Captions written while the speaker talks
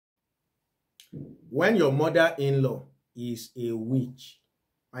When your mother-in-law is a witch,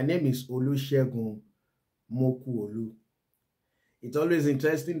 my name is Olusegun Mokuolu. It's always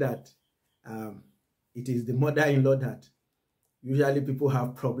interesting that it is the mother-in-law that usually people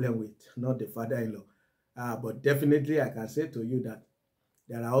have problem with, not the father-in-law. But definitely I can say to you that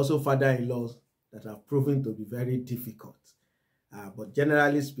there are also father-in-laws that have proven to be very difficult. But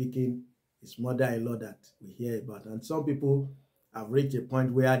generally speaking, it's mother-in-law that we hear about. And some people have reached a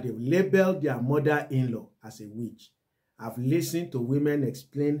point where they've labeled their mother-in-law as a witch. I've listened to women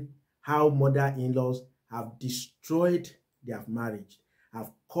explain how mother-in-laws have destroyed their marriage,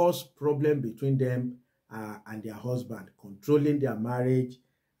 have caused problem between them and their husband, controlling their marriage,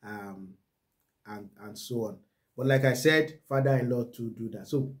 and so on. But like I said, father-in-law to do that.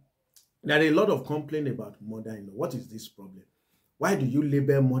 So there are a lot of complaint about mother-in-law. What is this problem? Why do you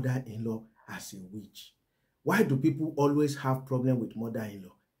label mother-in-law as a witch? Why do people always have problem with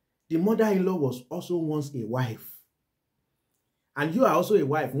mother-in-law? The mother-in-law was also once a wife. And you are also a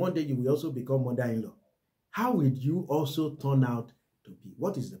wife. One day you will also become mother-in-law. How will you also turn out to be?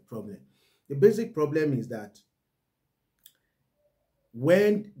 What is the problem? The basic problem is that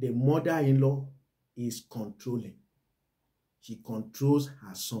when the mother-in-law is controlling, she controls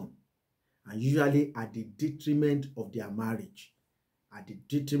her son, and usually at the detriment of their marriage, at the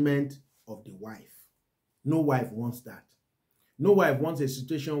detriment of the wife. No wife wants that. No wife wants a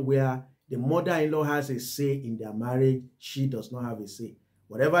situation where the mother-in-law has a say in their marriage, she does not have a say.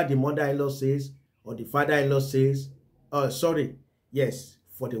 Whatever the mother-in-law says or the father-in-law says, yes,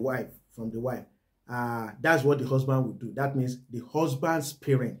 for the wife, from the wife, that's what the husband would do. That means the husband's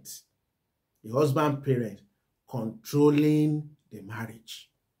parent, controlling the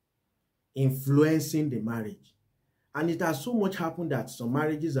marriage, influencing the marriage. And it has so much happened that some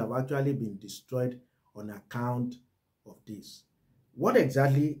marriages have actually been destroyed on account of this. What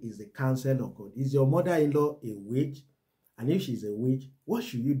exactly is the counsel of God? Is your mother-in-law a witch? And if she's a witch, what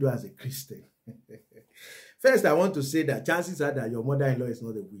should you do as a Christian? First, I want to say that chances are that your mother-in-law is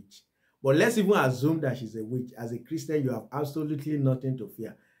not a witch. But let's even assume that she's a witch. As a Christian, you have absolutely nothing to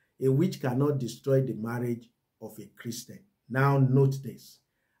fear. A witch cannot destroy the marriage of a Christian. Now note this.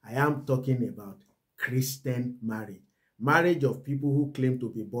 I am talking about Christian marriage. Marriage of people who claim to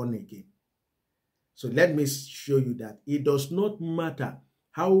be born again. So let me show you that it does not matter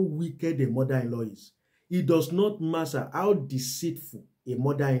how wicked a mother-in-law is. It does not matter how deceitful a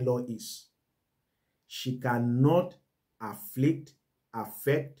mother-in-law is. She cannot afflict,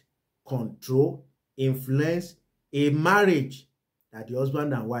 affect, control, influence a marriage that the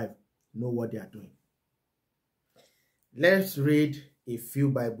husband and wife know what they are doing. Let's read a few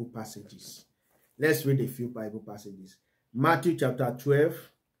Bible passages. Matthew chapter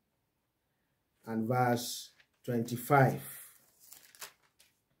 12 and verse 25.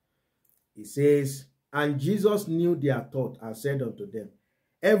 It says, "And Jesus knew their thought and said unto them,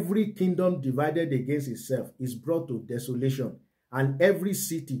 Every kingdom divided against itself is brought to desolation, and every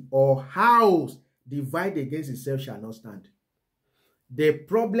city or house divided against itself shall not stand." The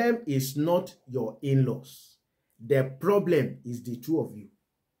problem is not your in-laws. The problem is the two of you.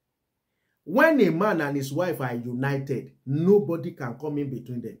 When a man and his wife are united, nobody can come in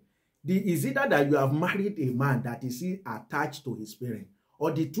between them. Is either that you have married a man that is attached to his parent,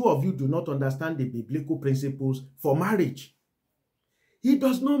 or the two of you do not understand the biblical principles for marriage. It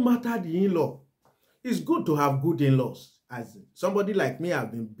does not matter the in-law. It's good to have good in-laws. As somebody like me,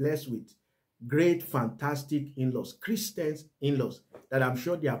 I've been blessed with great, fantastic in-laws, Christians in-laws, that I'm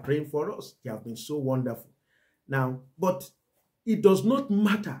sure they are praying for us. They have been so wonderful. Now, but it does not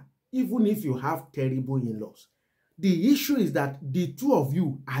matter even if you have terrible in-laws. The issue is that the two of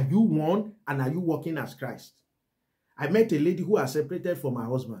you, are you one and are you working as Christ? I met a lady who has separated from her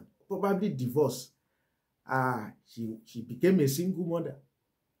husband, probably divorced. She became a single mother.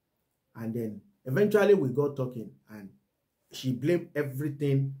 And then eventually we got talking and she blamed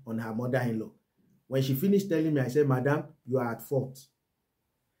everything on her mother-in-law. When she finished telling me, I said, "Madam, you are at fault."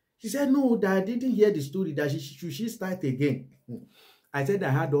 She said, "No, that I didn't hear the story, that should she start again?" I said, "I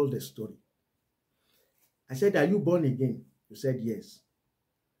heard all the story." I said, "Are you born again?" You said, "Yes."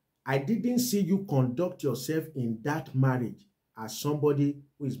 I didn't see you conduct yourself in that marriage as somebody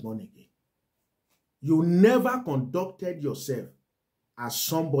who is born again. You never conducted yourself as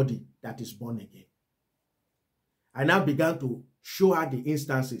somebody that is born again. I now began to show her the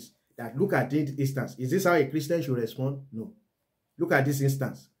instances that, look at this instance. Is this how a Christian should respond? No. Look at this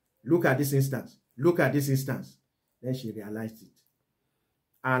instance. Look at this instance. Look at this instance. Then she realized it.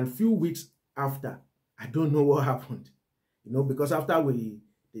 And a few weeks after, I don't know what happened. Because after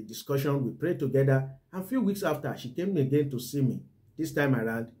the discussion, we prayed together. And a few weeks after, she came again to see me. This time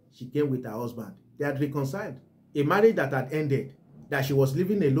around, she came with her husband. They had reconciled. A marriage that had ended, that she was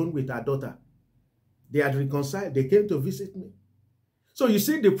living alone with her daughter. They had reconciled. They came to visit me. So you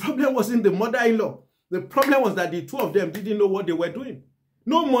see, the problem wasn't the mother-in-law. The problem was that the two of them didn't know what they were doing.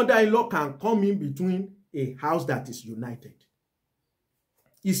 No mother-in-law can come in between a house that is united.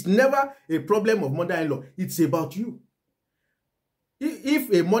 It's never a problem of mother-in-law. It's about you.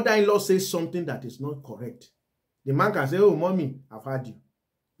 If a mother-in-law says something that is not correct, the man can say, oh, mommy, I've heard you.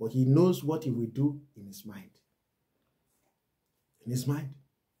 But he knows what he will do in his mind. In his mind.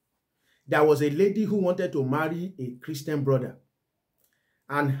 There was a lady who wanted to marry a Christian brother.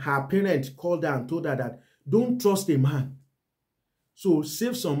 And her parents called her and told her that don't trust a man. So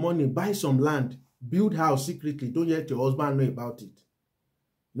save some money, buy some land, build house secretly. Don't let your husband know about it.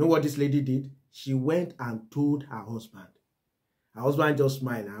 You know what this lady did? She went and told her husband. Her husband just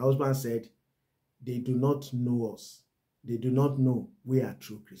smiled. Her husband said, they do not know us. They do not know we are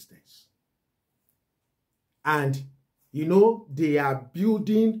true Christians. And, you know, they are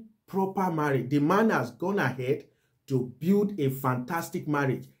building proper marriage. The man has gone ahead to build a fantastic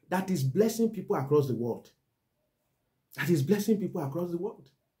marriage that is blessing people across the world. That is blessing people across the world.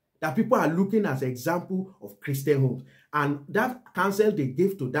 That people are looking as an example of Christian homes. And that counsel they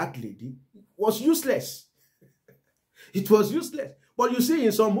gave to that lady was useless. It was useless. But you see,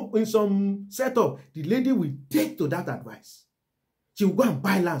 in some setup, the lady will take to that advice. She will go and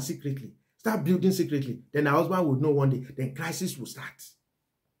buy land secretly, start building secretly. Then her husband would know one day, then crisis will start.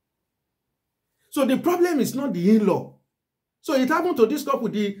 So the problem is not the in-law. So it happened to this couple.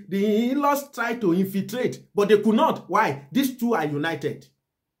 The in-laws tried to infiltrate, but they could not. Why? These two are united.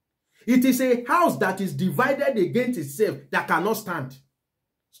 It is a house that is divided against itself that cannot stand.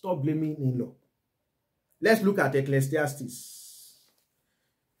 Stop blaming in-law. Let's look at Ecclesiastes.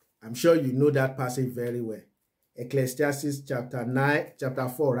 I'm sure you know that passage very well. Ecclesiastes chapter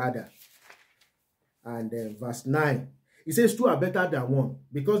 4 rather. And verse 9. It says, two are better than one,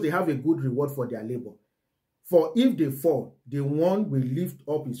 because they have a good reward for their labor. For if they fall, the one will lift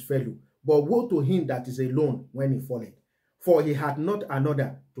up his fellow. But woe to him that is alone when he falleth, for he had not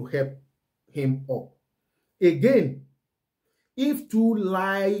another to help him up. Again, if two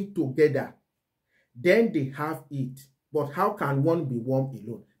lie together, then they have it. But how can one be warm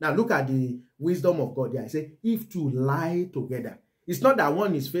alone? Now look at the wisdom of God there. I say, if two lie together. It's not that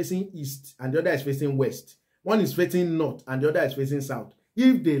one is facing east and the other is facing west. One is facing north and the other is facing south.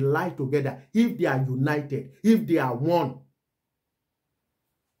 If they lie together, if they are united, if they are one,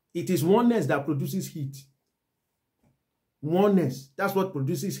 it is oneness that produces heat. Oneness, that's what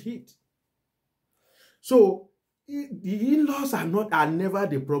produces heat. So the in-laws are never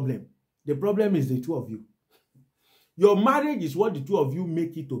the problem. The problem is the two of you. Your marriage is what the two of you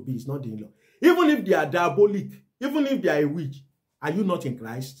make it to be. It's not the in-law. Even if they are diabolic, even if they are a witch, are you not in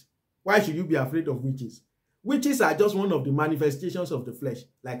Christ? Why should you be afraid of witches? Witches are just one of the manifestations of the flesh,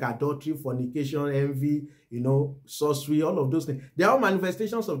 like adultery, fornication, envy, sorcery, all of those things. They are all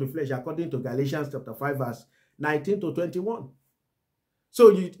manifestations of the flesh, according to Galatians chapter 5, verse 19 to 21.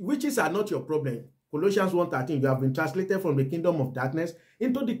 So witches are not your problem. Colossians 1:13, you have been translated from the kingdom of darkness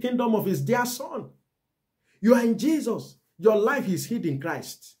into the kingdom of his dear son. You are in Jesus. Your life is hid in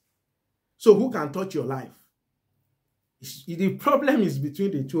Christ. So who can touch your life? The problem is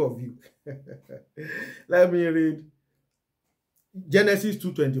between the two of you. Let me read Genesis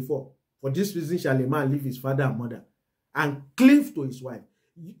 2:24. For this reason shall a man leave his father and mother and cleave to his wife.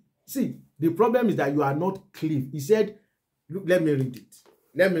 See, the problem is that you are not cleave. He said, look, let me read it.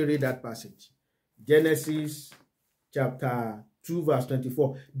 Let me read that passage. Genesis chapter 2 verse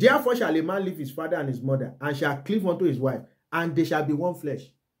 24. Therefore shall a man leave his father and his mother and shall cleave unto his wife, and they shall be one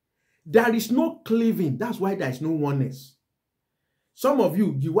flesh. There is no cleaving. That's why there is no oneness. Some of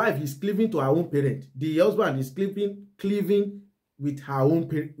you, the wife is cleaving to her own parent. The husband is cleaving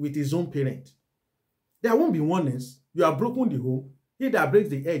with his own parent. There won't be oneness. You have broken the home. He that breaks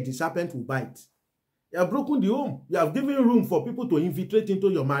the egg, the serpent will bite. You have broken the home. You have given room for people to infiltrate into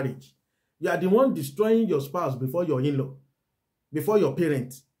your marriage. You are the one destroying your spouse before your in-law, before your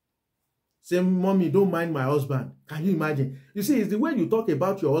parents. Say, mommy, don't mind my husband. Can you imagine? You see, it's the way you talk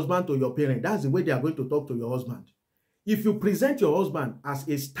about your husband to your parent. That's the way they are going to talk to your husband. If you present your husband as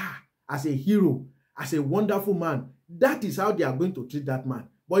a star, as a hero, as a wonderful man, that is how they are going to treat that man.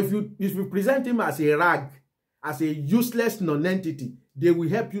 But if you present him as a rag, as a useless non-entity, they will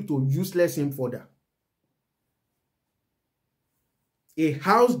help you to useless him further. A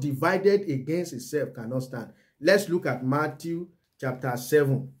house divided against itself cannot stand. Let's look at Matthew chapter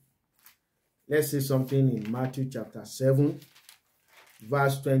 7. Let's say something in Matthew chapter 7,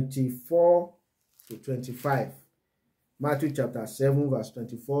 verse 24 to 25. Matthew chapter 7, verse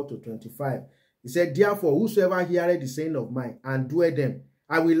 24 to 25. He said, therefore, whosoever heareth the saying of mine, and doeth them,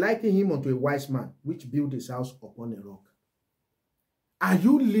 I will liken him unto a wise man, which built his house upon a rock. Are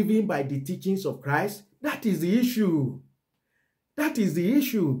you living by the teachings of Christ? That is the issue. That is the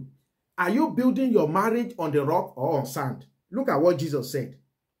issue. Are you building your marriage on the rock or on sand? Look at what Jesus said.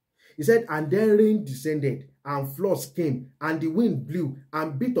 He said, and then rain descended, and floods came, and the wind blew,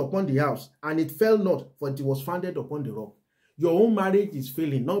 and beat upon the house, and it fell not, for it was founded upon the rock. Your own marriage is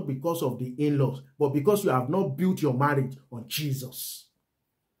failing, not because of the in-laws, but because you have not built your marriage on Jesus.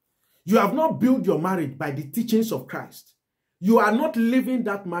 You have not built your marriage by the teachings of Christ. You are not living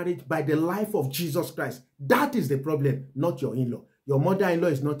that marriage by the life of Jesus Christ. That is the problem, not your in-law. Your mother-in-law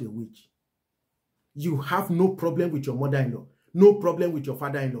is not a witch. You have no problem with your mother-in-law. No problem with your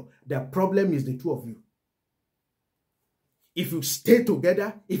father-in-law. The problem is the two of you. If you stay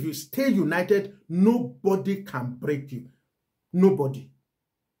together, if you stay united, nobody can break you. Nobody.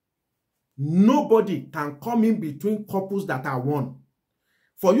 Nobody can come in between couples that are one.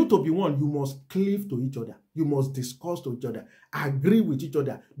 For you to be one, you must cleave to each other. You must discuss to each other. Agree with each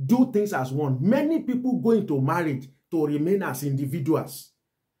other. Do things as one. Many people go into marriage to remain as individuals.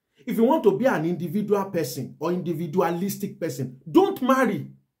 If you want to be an individual person or individualistic person, don't marry.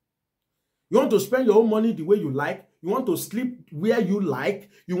 You want to spend your own money the way you like. You want to sleep where you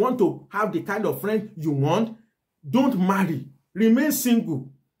like. You want to have the kind of friend you want. Don't marry. Remain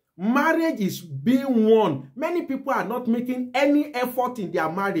single. Marriage is being one. Many people are not making any effort in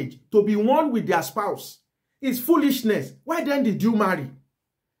their marriage to be one with their spouse. It's foolishness. Why then did you marry?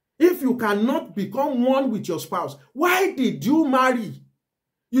 If you cannot become one with your spouse, why did you marry?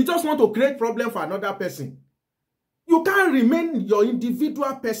 You just want to create problem for another person. You can't remain your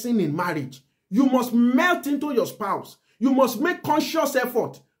individual person in marriage. You must melt into your spouse. You must make conscious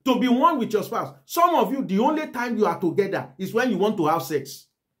effort to be one with your spouse. Some of you, the only time you are together is when you want to have sex.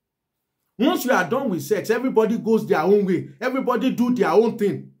 Once you are done with sex, everybody goes their own way. Everybody do their own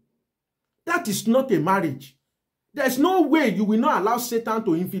thing. That is not a marriage. There's no way you will not allow Satan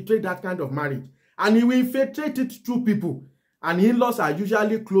to infiltrate that kind of marriage. And he will infiltrate it through people. And in-laws are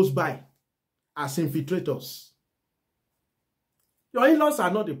usually close by as infiltrators. Your in-laws are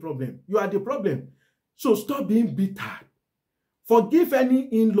not the problem. You are the problem. So stop being bitter. Forgive any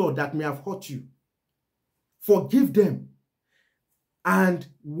in-law that may have hurt you. Forgive them. And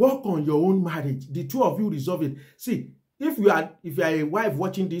work on your own marriage. The two of you resolve it. See, if you are a wife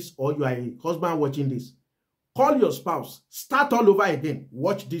watching this or you are a husband watching this, call your spouse. Start all over again.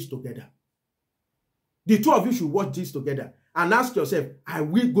 Watch this together. The two of you should watch this together. And ask yourself, are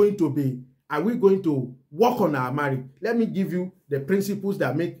we going to work on our marriage? Let me give you the principles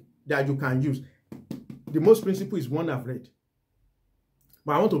that you can use. The most principle is one I've read.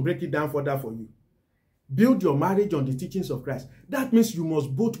 But I want to break it down further for you. Build your marriage on the teachings of Christ. That means you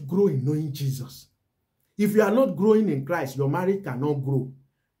must both grow in knowing Jesus. If you are not growing in Christ, your marriage cannot grow.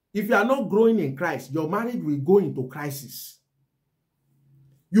 If you are not growing in Christ, your marriage will go into crisis.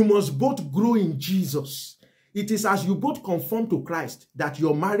 You must both grow in Jesus. It is as you both conform to Christ that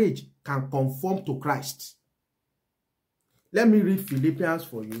your marriage can conform to Christ. Let me read Philippians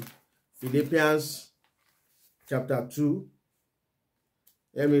for you. Philippians chapter 2.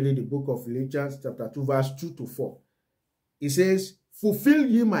 Let me read the book of Philippians chapter 2 verse 2 to 4. It says, fulfill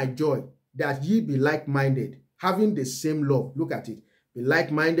ye my joy, that ye be like-minded, having the same love. Look at it. Be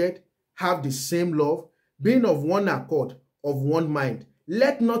like-minded, have the same love, being of one accord, of one mind.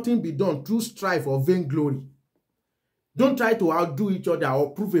 Let nothing be done through strife or vainglory. Don't try to outdo each other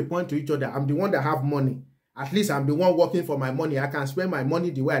or prove a point to each other. I'm the one that have money. At least I'm the one working for my money. I can spend my money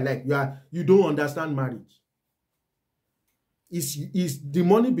the way I like. You don't understand marriage. The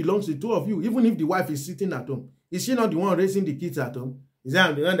money belongs to the two of you. Even if the wife is sitting at home, is she not the one raising the kids at home? Is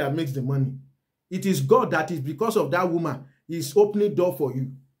that the one that makes the money? It is God that is, because of that woman, is opening door for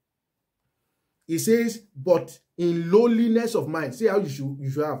you. He says, but in lowliness of mind. See how you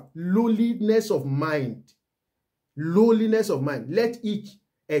should have lowliness of mind. Lowliness of mind. Let each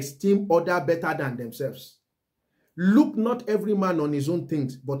esteem other better than themselves. Look not every man on his own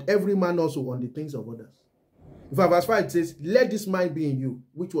things, but every man also on the things of others. In fact, verse 5 it says, let this mind be in you,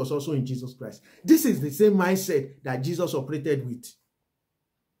 which was also in Jesus Christ. This is the same mindset that Jesus operated with.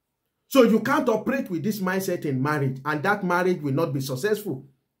 So you can't operate with this mindset in marriage, and that marriage will not be successful.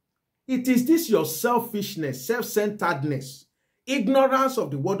 It is this your selfishness, self-centeredness, ignorance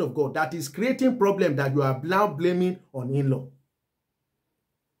of the word of God that is creating problem that you are now blaming on in-law.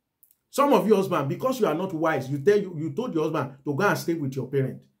 Some of you husband, because you are not wise, you told your husband to go and stay with your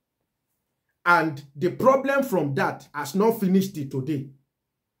parent. And the problem from that has not finished it today.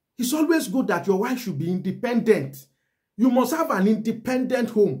 It's always good that your wife should be independent. You must have an independent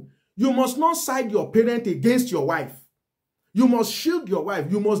home. You must not side your parent against your wife. You must shield your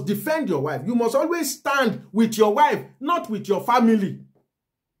wife. You must defend your wife. You must always stand with your wife, not with your family.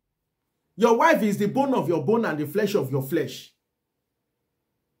 Your wife is the bone of your bone and the flesh of your flesh.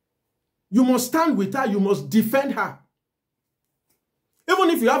 You must stand with her. You must defend her. Even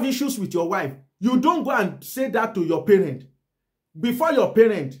if you have issues with your wife, you don't go and say that to your parent. Before your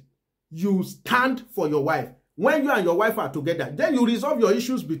parent, you stand for your wife. When you and your wife are together, then you resolve your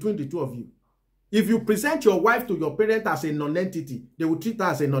issues between the two of you. If you present your wife to your parent as a non-entity, they will treat her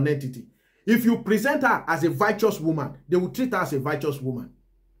as a non-entity. If you present her as a virtuous woman, they will treat her as a virtuous woman.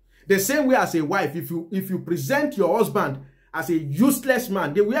 The same way as a wife, if you present your husband as a useless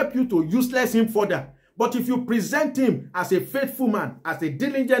man, they will help you to useless him further. But if you present him as a faithful man, as a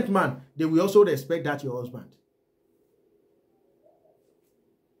diligent man, they will also respect that your husband.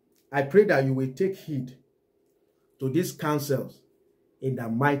 I pray that you will take heed to these counsels in the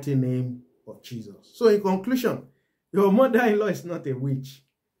mighty name of Jesus. So in conclusion, your mother-in-law is not a witch.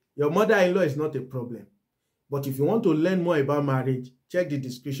 Your mother-in-law is not a problem. But if you want to learn more about marriage, check the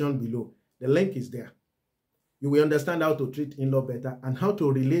description below. The link is there. You will understand how to treat in-law better and how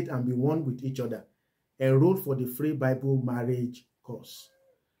to relate and be one with each other. Enroll for the free Bible marriage course.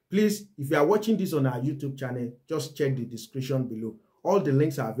 Please, if you are watching this on our YouTube channel, just check the description below. All the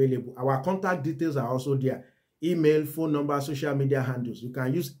links are available. Our contact details are also there. Email, phone number, social media handles. You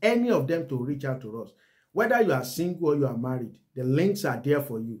can use any of them to reach out to us. Whether you are single or you are married, the links are there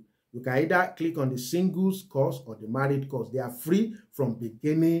for you. You can either click on the singles course or the married course. They are free from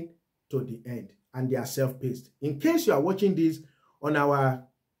beginning to the end, and they are self-paced. In case you are watching this on our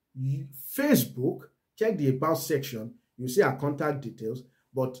Facebook, check the About section. You see our contact details,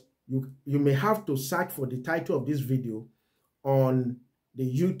 but you may have to search for the title of this video on the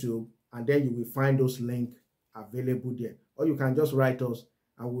YouTube, and then you will find those links available there. Or you can just write us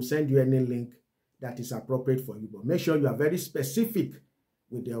and we'll send you any link that is appropriate for you. But make sure you are very specific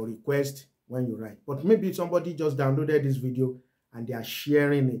with your request when you write. But maybe somebody just downloaded this video and they are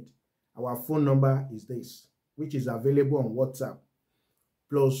sharing it. Our phone number is this, which is available on WhatsApp.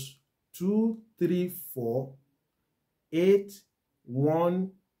 +234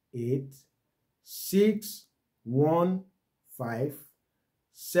 818 615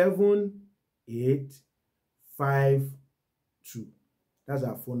 7852. That's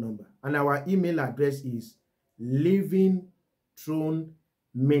our phone number. And our email address is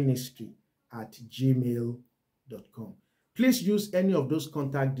livingthroneministry@gmail.com. Please use any of those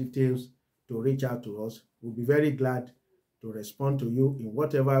contact details to reach out to us. We'll be very glad to respond to you in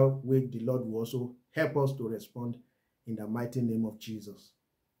whatever way the Lord will also help us to respond in the mighty name of Jesus.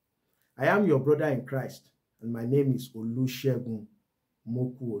 I am your brother in Christ, and my name is Olusegun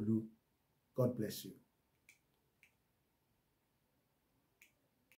Mokuolu. God bless you.